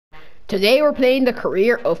Today we're playing the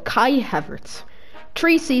career of Kai Havertz.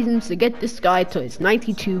 3 seasons to get this guy to his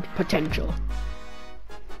 92 potential.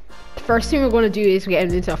 The first thing we're going to do is get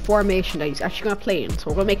him into a formation that he's actually going to play in. So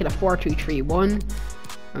we're going to make it a 4-2-3-1.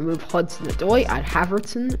 Remove Hudson-Odoi, add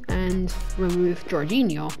Havertz, and remove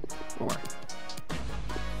Jorginho. Or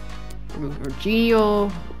remove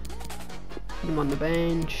Jorginho, put him on the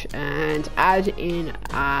bench, and add in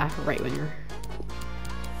a right winger.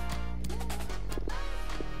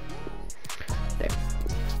 There.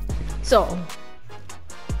 So,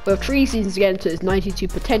 we have 3 seasons to get into his 92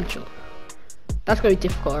 potential. That's going to be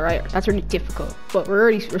difficult, right? That's really difficult. But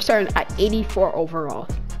we're starting at 84 overall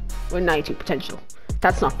with 92 potential.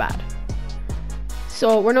 That's not bad.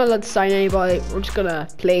 So we're not allowed to sign anybody. We're just gonna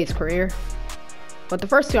play his career. But the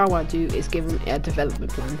first thing I want to do is give him a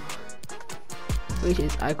development plan, which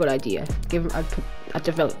is a good idea. Give him a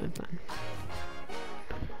development plan.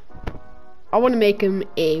 I want to make him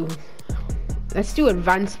a. Let's do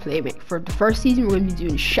advanced playmaker. For the first season, we're going to be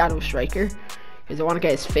doing shadow striker because I want to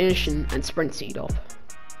get his finishing and sprint speed up.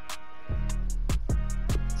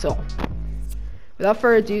 So, without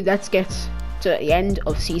further ado, let's get to the end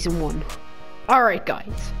of season 1. Alright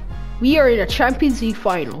guys, we are in a Champions League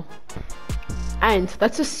final, and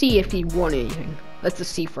let's just see if he won anything. Let's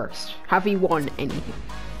just see first. Have he won anything?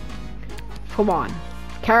 Come on,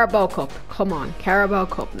 Carabao Cup. Come on, Carabao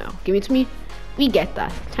Cup now. Give it to me. We get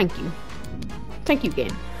that. Thank you. Thank you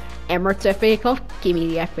game. Emirates FA Cup. Give me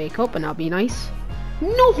the FA Cup and that'll be nice.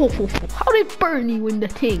 No, how did Burnley win the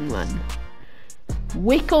thing, man?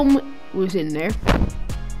 Wickham was in there.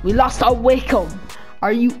 We lost our Wickham.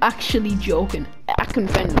 Are you actually joking?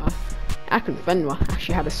 Akinfenwa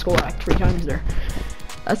actually had a score like 3 times there.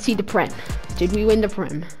 Let's see the Prem. Did we win the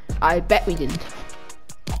Prem? I bet we didn't.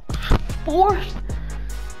 Fourth.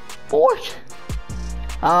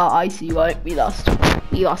 I see why we lost.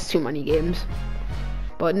 We lost too many games.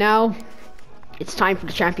 But now it's time for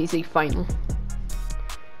the Champions League final.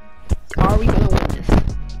 Are we gonna win this?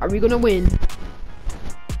 Are we gonna win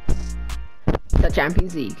the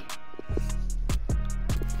Champions League?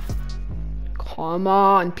 Come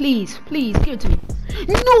on, please, give it to me.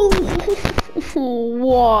 No!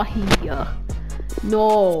 Why?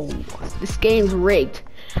 No, this game's rigged.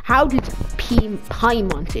 How did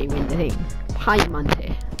Piemonte win the thing?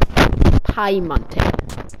 Piemonte.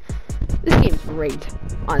 This game's rigged,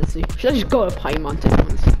 honestly. Should I just go to Piemonte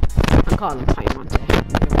once? I'm calling him Piemonte.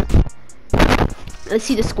 Let's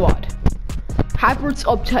see the squad. Havertz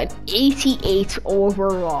up to 88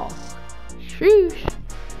 overall. Sheesh.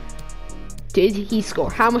 Did he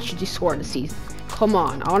score? How much did he score this season? Come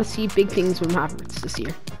on, I want to see big things from Havertz this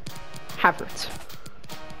year. Havertz.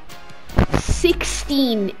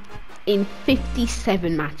 16 in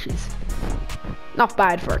 57 matches. Not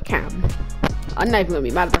bad for a cam. I'm not even going to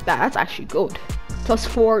be mad about that. That's actually good. Plus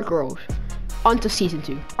 4 growth. On to season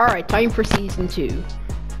 2. Alright, time for season 2.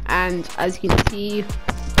 And as you can see,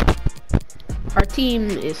 our team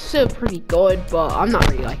is still pretty good, but I'm not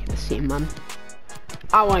really liking this team, man.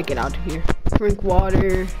 I want to get out of here. Drink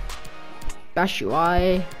water.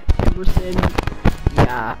 Bashuai. Emerson.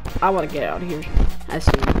 Yeah, I want to get out of here as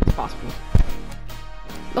soon as possible.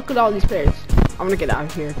 Look at all these players. I want to get out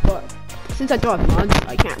of here, but since I don't have mods,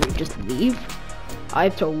 I can't really just leave. I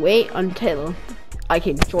have to wait until I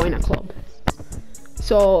can join a club.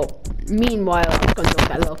 So, meanwhile, I'm going to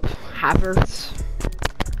develop Havertz.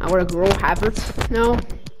 I'm going to grow Havertz now.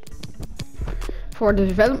 For the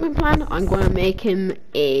development plan, I'm going to make him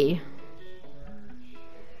a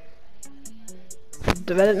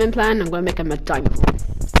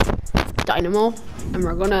Dynamo, and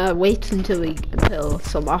we're gonna wait until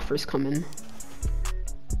some offers come in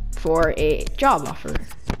for a job offer.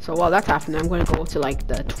 So while that's happening, I'm gonna go to like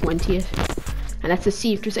the 20th, and let's just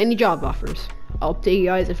see if there's any job offers. I'll update you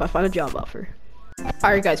guys if I find a job offer.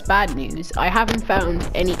 Alright guys, bad news. I haven't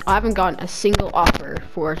gotten a single offer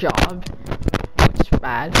for a job, which is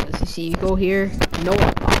bad. As you see, you go here, no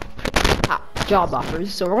job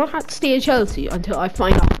offers. So we're gonna have to stay at Chelsea until I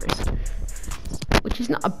find offers, which is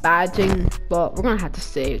not a bad thing, but we're gonna have to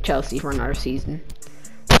stay at Chelsea for another season,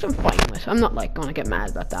 which I'm fine with. I'm not like gonna get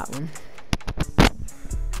mad about that one.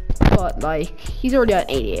 But like, he's already at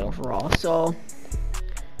 88 overall, so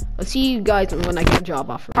I'll see you guys when I get a job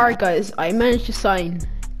offer. Alright guys, I managed to sign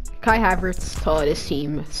Kai Havertz to this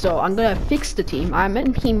team, so I'm gonna fix the team. I'm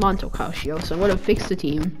in Team Monte Calcio, so I'm gonna fix the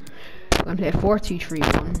team. I'm gonna play a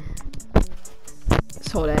 4-2-3-1.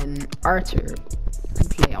 So then Arthur can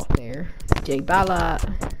play out there. Bala.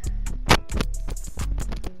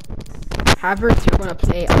 Havertz, you're gonna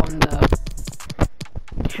play on the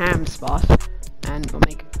cam spot, and we'll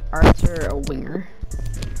make Arthur a winger.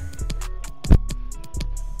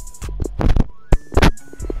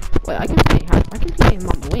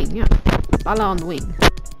 Bala on the wing.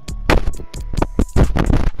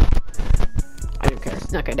 I don't care.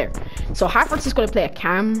 Okay, there. So Havertz is going to play at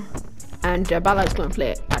cam, and Bala is going to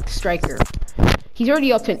play at striker. He's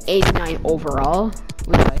already up to an 89 overall,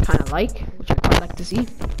 which I kind of like, which I quite like to see.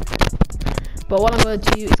 But what I'm going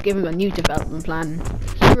to do is give him a new development plan.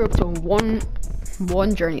 He grew up to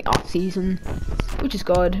one journey off season, which is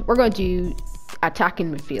good. We're going to do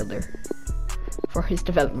attacking midfielder for his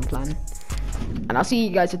development plan. And I'll see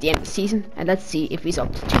you guys at the end of the season, and let's see if he's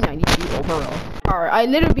up to 292 overall. Alright, I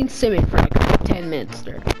literally been simming for like 10 minutes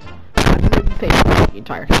there. I've literally been playing for the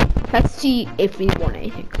entire time. Let's see if we won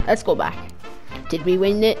anything. Let's go back. Did we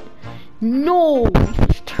win it? No, we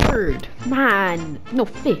finished third. Man, no,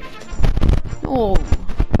 fifth. No,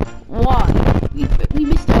 why? We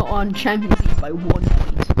missed out on Champions League by 1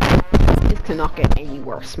 point. This cannot get any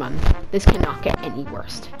worse, man. This cannot get any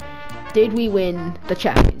worse. Did we win the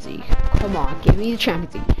Champions League? Come on, give me the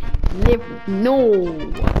Champions League. No.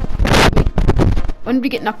 When did we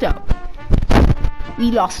get knocked out?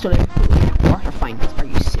 We lost to Liverpool in the quarterfinals. Are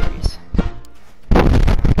you serious?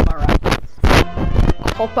 Alright.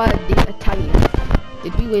 Coppa d'Italia.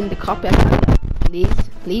 Did we win the Coppa Italia?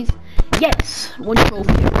 Please? Yes! 1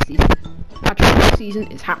 trophy every season. That trophy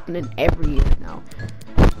season is happening every year now.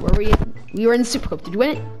 Where were we? We were in the Super Cup. Did you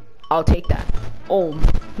win it? I'll take that. Oh,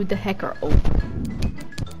 who the heck are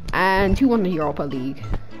And who won the Europa League?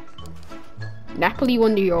 Napoli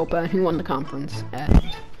won the Europa, and who won the conference?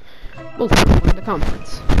 Both of them won the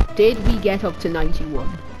conference. Did we get up to 91?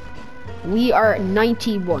 We are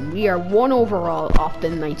 91. We are 1 overall off the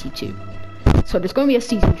 92. So there's going to be a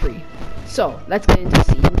season 3. So let's get into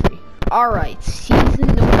season 3. Alright, season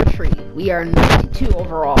number 3. We are 92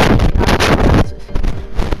 overall.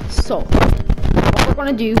 So what we're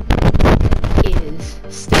going to do is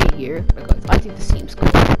stay here because I think this seems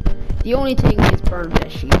good. The only thing is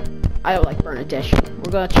Bernadeschi. I don't like Bernadeschi.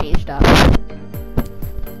 We're gonna change that.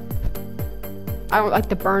 I don't like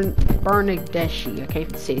the Bernadeschi. I can't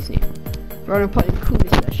even say his name. We're gonna put in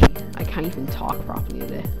Kuliseschi. I can't even talk properly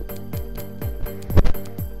today.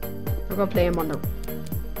 We're gonna play him on the.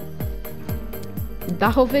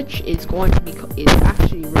 Dahovic is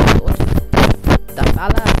actually really good.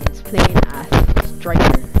 Dabala is playing as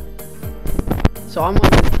striker. So I'm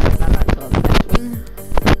going to put that to the left wing.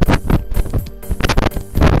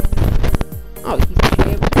 Oh, he's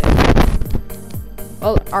actually able to.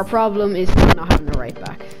 Well, our problem is not having the right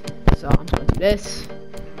back. So I'm just going to do this.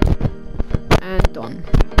 And done.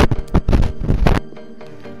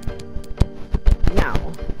 Now,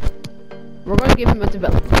 we're going to give him a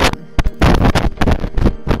development plan.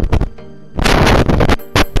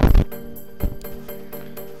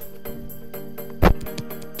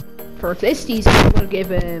 For this season, I'm going to give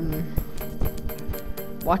him,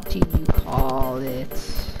 what do you call it?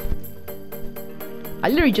 I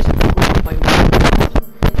literally just grew up my one.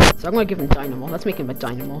 So I'm going to give him Dynamo. Let's make him a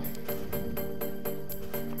Dynamo.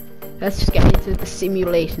 Let's just get into the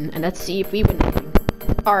simulation and let's see if we win anything.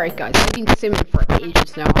 Alright guys, I've been simming for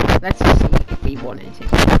ages now. Let's just see if we won anything.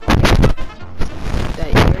 Okay. The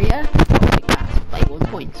area, like that, by 1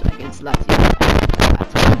 point against Lazio.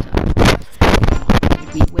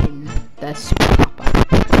 We win the Super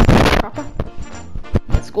Coppa.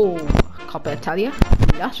 Let's go. Coppa Italia.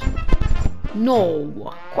 Do that. No.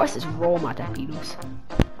 Of course it's Roma that beat us.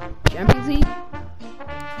 Champions League.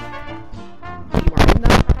 You are in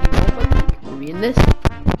that. Europa League. Were we in this?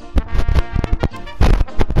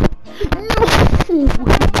 No. We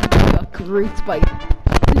got great spike.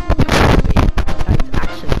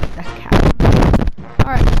 That's cat.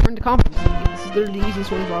 Alright, we're in the conference league. This is literally the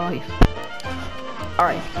easiest one of our life.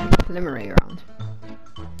 Alright, preliminary round.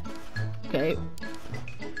 Okay.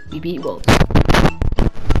 We beat Wolves.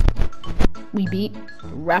 We beat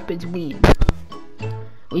Rapids Wien.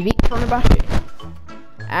 We beat Fenerbahce.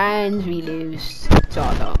 And we lose to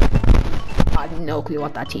Otto. I have no clue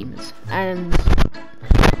what that team is. And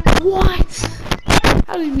what?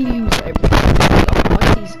 How did we lose everything?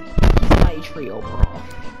 He's 93 overall.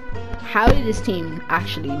 How did this team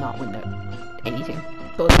actually not win anything?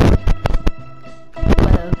 But,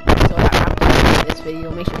 well, so that wraps up this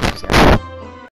video. Make sure to subscribe.